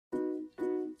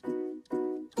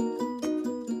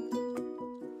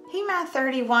Math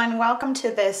 31, welcome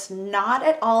to this not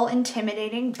at all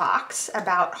intimidating box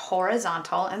about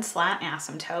horizontal and slant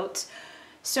asymptotes.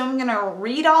 So I'm going to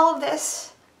read all of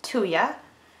this to you,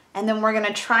 and then we're going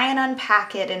to try and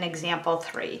unpack it in example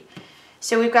 3.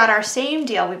 So we've got our same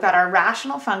deal. We've got our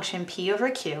rational function p over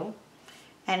q,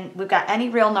 and we've got any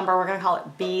real number. We're going to call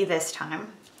it b this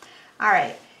time. All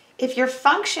right. If your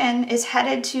function is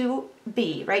headed to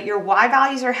b, right, your y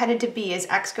values are headed to b as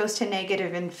x goes to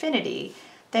negative infinity,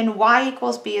 then y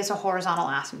equals b is a horizontal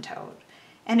asymptote.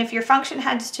 And if your function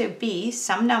heads to b,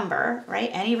 some number, right,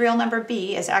 any real number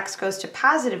b as x goes to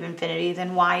positive infinity,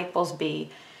 then y equals b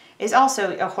is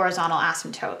also a horizontal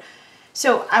asymptote.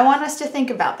 So I want us to think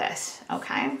about this,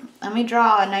 okay? Let me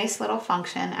draw a nice little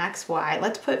function, x, y.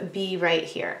 Let's put b right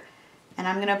here. And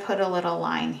I'm going to put a little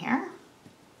line here.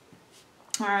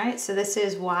 All right, so this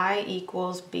is y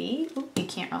equals b. Oop, you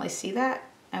can't really see that.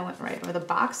 I went right over the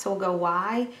box, so we'll go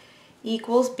y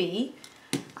equals b.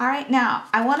 All right, now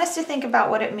I want us to think about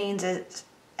what it means as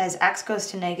x goes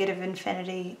to negative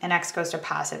infinity and x goes to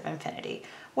positive infinity.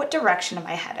 What direction am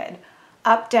I headed?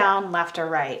 Up, down, left, or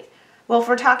right? Well, if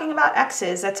we're talking about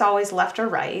x's, that's always left or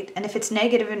right. And if it's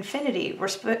negative infinity, we're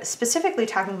specifically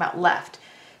talking about left.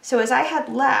 So as I head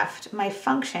left, my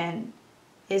function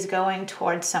is going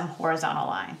towards some horizontal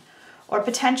line. Or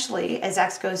potentially, as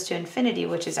x goes to infinity,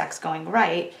 which is x going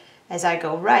right, as I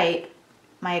go right,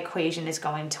 my equation is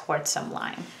going towards some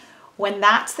line. When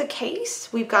that's the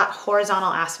case, we've got horizontal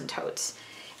asymptotes.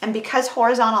 And because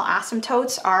horizontal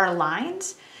asymptotes are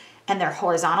lines, and they're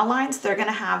horizontal lines, they're going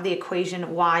to have the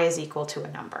equation y is equal to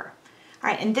a number.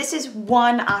 All right, and this is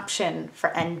one option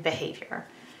for end behavior.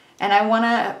 And I want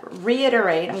to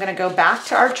reiterate, I'm going to go back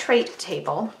to our trait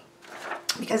table,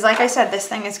 because like I said, this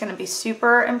thing is going to be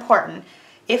super important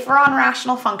if we're on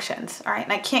rational functions, all right?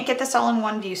 And I can't get this all in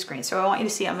one view screen, so I want you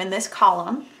to see I'm in this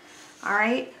column, all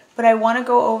right? But I want to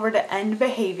go over to end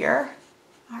behavior,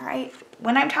 all right?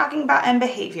 When I'm talking about end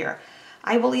behavior,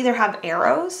 I will either have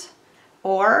arrows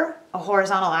or a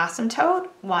horizontal asymptote,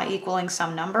 y equaling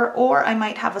some number, or I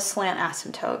might have a slant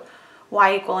asymptote,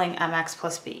 y equaling mx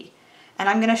plus b. And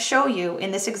I'm going to show you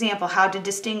in this example how to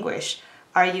distinguish,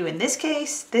 are you in this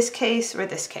case, or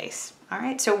this case? All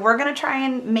right, so we're going to try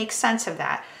and make sense of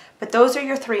that. But those are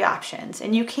your three options,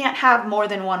 and you can't have more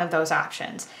than one of those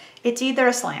options. It's either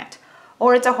a slant,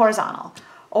 or it's a horizontal,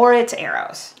 or it's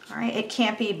arrows. All right, it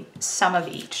can't be some of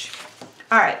each.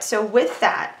 All right, so with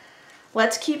that,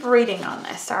 let's keep reading on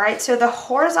this. All right, so the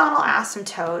horizontal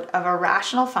asymptote of a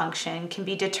rational function can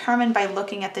be determined by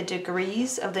looking at the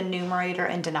degrees of the numerator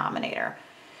and denominator.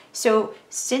 So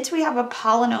since we have a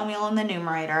polynomial in the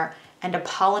numerator and a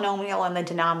polynomial in the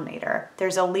denominator,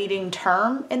 there's a leading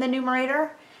term in the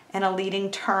numerator and a leading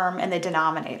term in the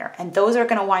denominator. And those are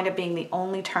going to wind up being the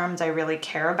only terms I really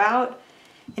care about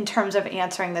in terms of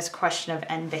answering this question of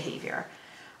end behavior.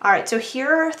 All right, so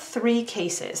here are 3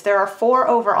 cases. There are 4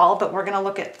 overall, but we're going to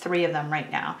look at 3 of them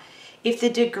right now. If the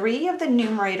degree of the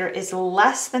numerator is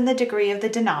less than the degree of the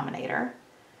denominator,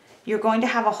 you're going to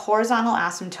have a horizontal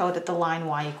asymptote at the line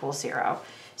y equals 0.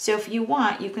 So if you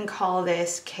want, you can call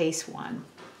this case 1,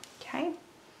 okay?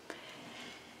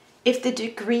 If the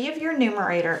degree of your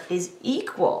numerator is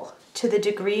equal to the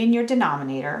degree in your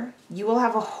denominator, you will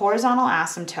have a horizontal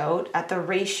asymptote at the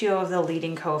ratio of the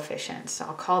leading coefficients. So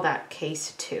I'll call that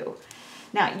case 2.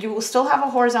 Now, you will still have a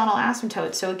horizontal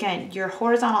asymptote. So again, your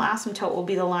horizontal asymptote will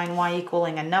be the line y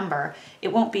equaling a number.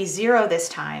 It won't be 0 this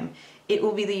time. It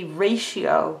will be the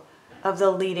ratio of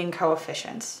the leading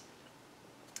coefficients.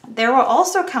 There will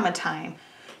also come a time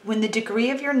when the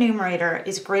degree of your numerator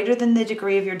is greater than the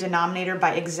degree of your denominator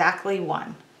by exactly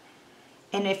 1.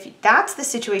 And if that's the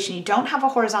situation, you don't have a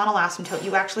horizontal asymptote,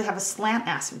 you actually have a slant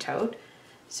asymptote.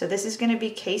 So this is going to be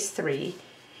case 3.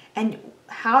 And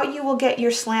how you will get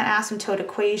your slant asymptote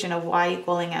equation of y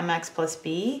equaling mx plus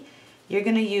b, you're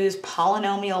going to use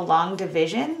polynomial long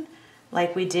division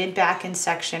like we did back in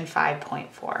section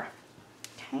 5.4.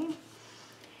 Okay.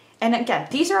 And again,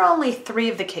 these are only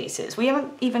 3 of the cases. We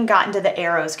haven't even gotten to the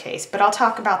arrows case, but I'll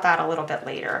talk about that a little bit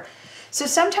later. So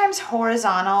sometimes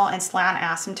horizontal and slant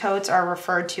asymptotes are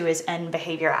referred to as end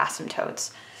behavior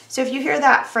asymptotes. So if you hear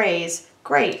that phrase,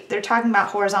 great, they're talking about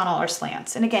horizontal or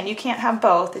slants. And again, you can't have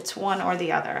both, it's one or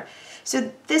the other.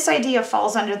 So this idea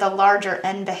falls under the larger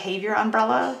end behavior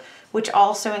umbrella, which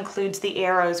also includes the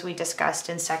arrows we discussed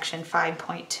in section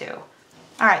 5.2. All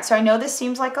right, so I know this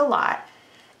seems like a lot,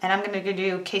 and I'm going to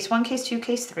do case 1, case 2,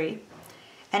 case 3.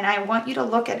 And I want you to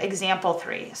look at example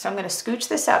 3. So I'm going to scooch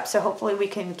this up so hopefully we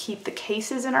can keep the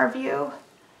cases in our view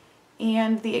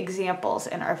and the examples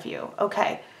in our view.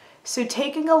 Okay, so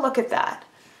taking a look at that,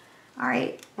 All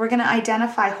right, we're gonna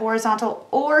identify horizontal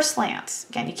or slants.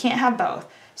 Again, you can't have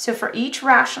both. So for each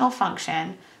rational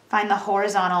function, find the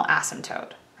horizontal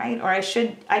asymptote, right? Or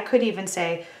I could even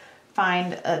say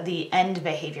find the end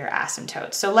behavior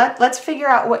asymptote. So let's figure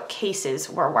out what cases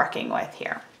we're working with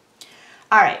here.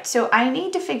 All right, so I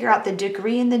need to figure out the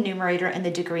degree in the numerator and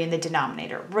the degree in the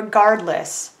denominator,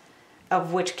 regardless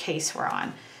of which case we're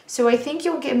on. So I think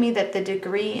you'll give me that the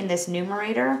degree in this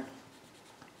numerator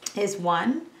is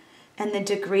 1, and the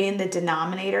degree in the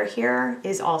denominator here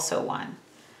is also 1.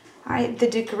 All right, the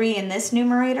degree in this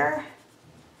numerator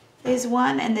is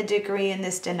 1, and the degree in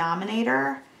this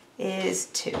denominator is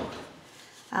 2.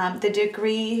 The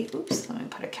degree, oops, let me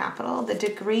put a capital. The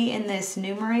degree in this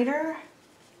numerator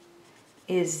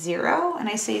is 0, and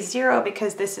I say 0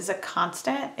 because this is a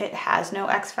constant. It has no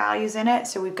x values in it,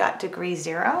 so we've got degree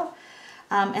 0.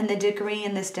 And the degree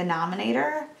in this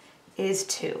denominator is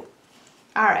 2.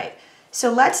 All right,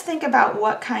 so let's think about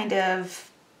what kind of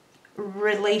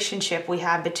relationship we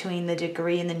have between the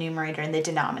degree in the numerator and the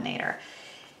denominator.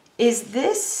 Is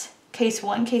this case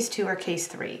 1, case 2, or case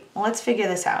 3? Well, let's figure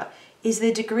this out. Is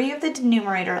the degree of the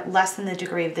numerator less than the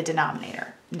degree of the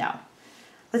denominator? No.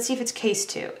 Let's see if it's case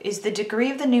 2. Is the degree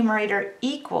of the numerator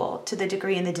equal to the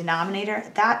degree in the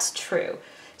denominator? That's true.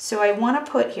 So I want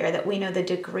to put here that we know the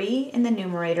degree in the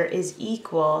numerator is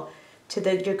equal to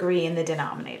the degree in the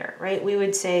denominator, right? We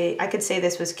would say, I could say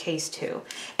this was case 2.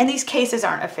 And these cases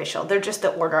aren't official. They're just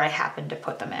the order I happen to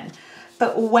put them in.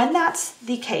 But when that's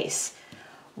the case,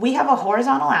 we have a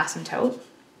horizontal asymptote.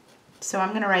 So I'm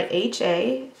going to write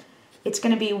HA. It's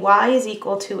going to be y is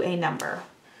equal to a number.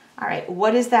 All right,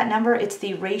 what is that number? It's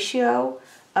the ratio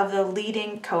of the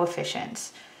leading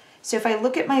coefficients. So if I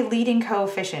look at my leading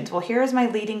coefficients, well, here is my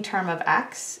leading term of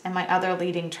x and my other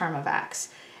leading term of x.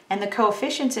 And the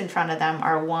coefficients in front of them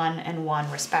are 1 and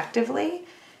 1 respectively.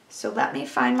 So let me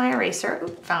find my eraser. Ooh,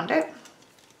 found it.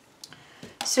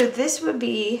 So this would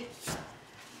be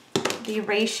the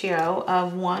ratio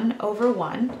of 1 over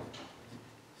 1,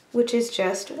 which is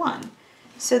just 1.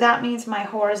 So that means my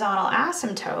horizontal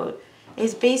asymptote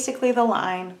is basically the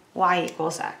line y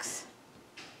equals x.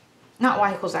 Not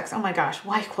y equals x, oh my gosh,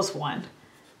 y equals 1.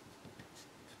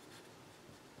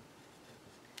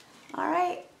 All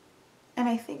right, and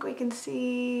I think we can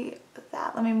see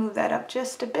that. Let me move that up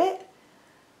just a bit.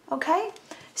 Okay,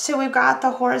 so we've got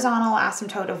the horizontal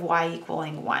asymptote of y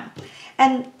equaling 1.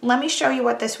 And let me show you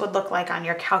what this would look like on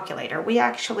your calculator. We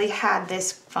actually had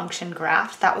this function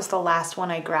graphed. That was the last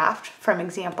one I graphed from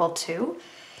example 2.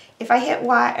 If I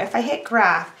hit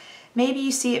graph, maybe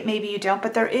you see it, maybe you don't,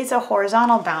 but there is a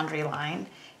horizontal boundary line.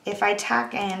 If I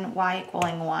tack in y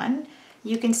equaling 1,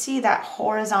 you can see that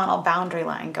horizontal boundary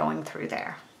line going through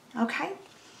there. Okay?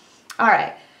 All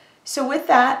right. So with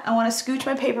that, I want to scooch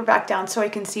my paper back down so I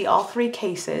can see all 3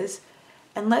 cases.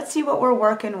 And let's see what we're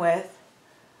working with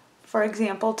for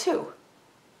example 2.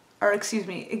 Or excuse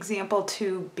me, example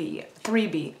 2b,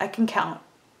 3b. I can count.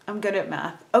 I'm good at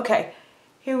math. Okay,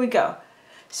 here we go.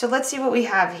 So let's see what we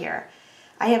have here.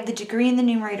 I have the degree in the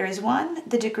numerator is 1,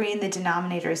 the degree in the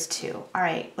denominator is 2. All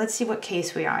right, let's see what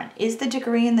case we are in. Is the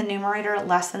degree in the numerator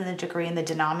less than the degree in the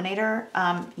denominator?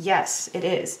 Yes, it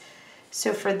is.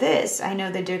 So for this, I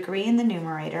know the degree in the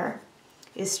numerator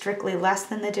is strictly less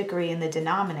than the degree in the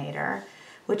denominator,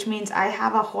 which means I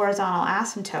have a horizontal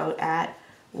asymptote at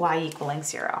y equaling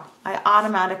 0. I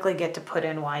automatically get to put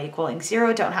in y equaling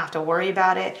 0, don't have to worry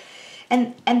about it.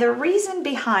 And the reason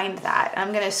behind that,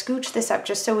 I'm going to scooch this up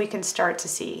just so we can start to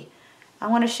see. I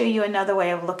want to show you another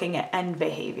way of looking at end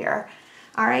behavior.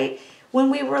 All right, when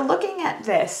we were looking at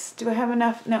this, do I have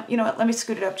enough? No, you know what, let me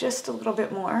scoot it up just a little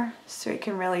bit more so we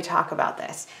can really talk about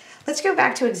this. Let's go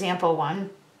back to example 1.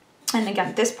 And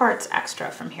again, this part's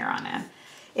extra from here on in.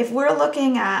 If we're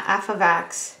looking at f of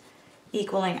x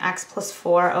equaling x plus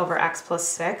 4 over x plus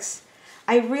 6,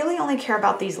 I really only care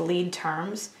about these lead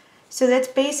terms. So that's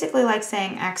basically like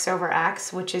saying x over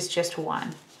x, which is just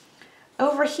 1.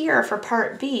 Over here for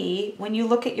part B, when you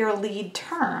look at your lead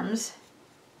terms,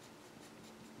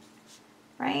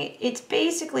 right, it's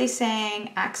basically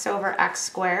saying x over x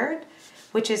squared,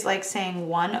 which is like saying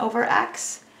 1 over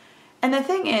x. And the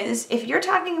thing is, if you're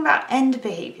talking about end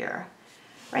behavior,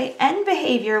 right, end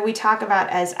behavior we talk about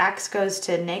as x goes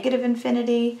to negative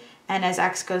infinity and as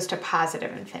x goes to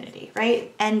positive infinity,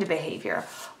 right? End behavior.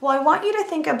 Well, I want you to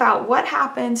think about what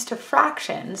happens to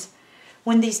fractions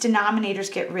when these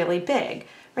denominators get really big,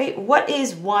 right? What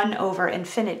is 1 over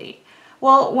infinity?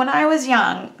 Well, when I was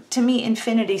young, to me,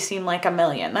 infinity seemed like a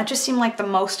million. That just seemed like the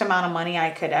most amount of money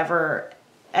I could ever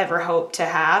hope to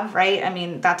have, right? I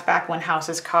mean, that's back when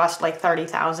houses cost like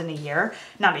 $30,000 a year,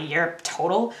 not a year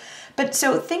total. But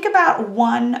so think about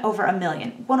 1 over a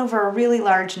million, 1 over a really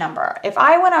large number. If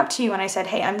I went up to you and I said,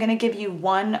 hey, I'm going to give you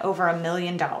 1 over $1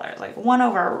 million, like 1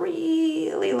 over a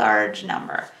really large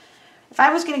number. If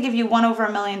I was going to give you 1 over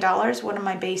 $1 million, what am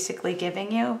I basically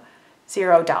giving you?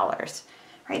 $0.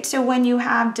 Right? So when you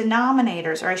have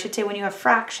denominators, or I should say when you have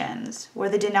fractions, where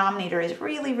the denominator is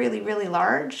really, really, really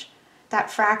large, that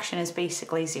fraction is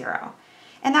basically 0.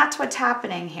 And that's what's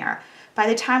happening here. By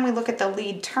the time we look at the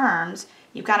lead terms,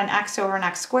 you've got an x over an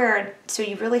x squared, so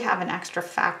you really have an extra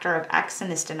factor of x in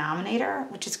this denominator,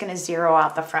 which is going to zero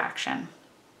out the fraction.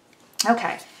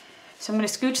 Okay, so I'm going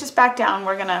to scooch this back down.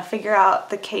 We're going to figure out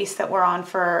the case that we're on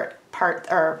for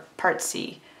part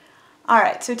C. All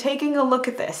right, so taking a look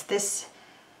at this, this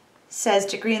says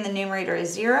degree in the numerator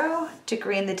is 0,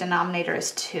 degree in the denominator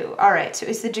is 2. All right, so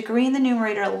is the degree in the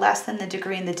numerator less than the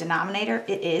degree in the denominator?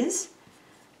 It is.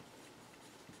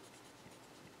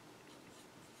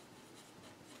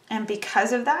 And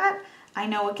because of that, I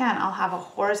know again, I'll have a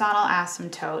horizontal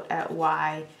asymptote at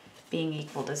y being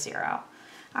equal to 0.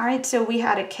 All right, so we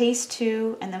had a case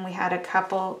 2, and then we had a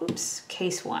couple,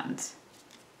 case 1s.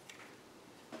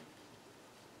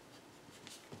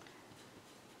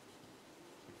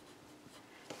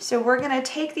 So we're going to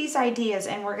take these ideas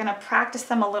and we're going to practice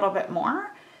them a little bit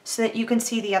more so that you can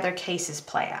see the other cases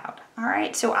play out. All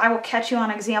right, so I will catch you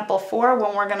on example 4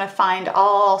 when we're going to find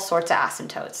all sorts of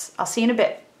asymptotes. I'll see you in a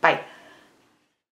bit. Bye.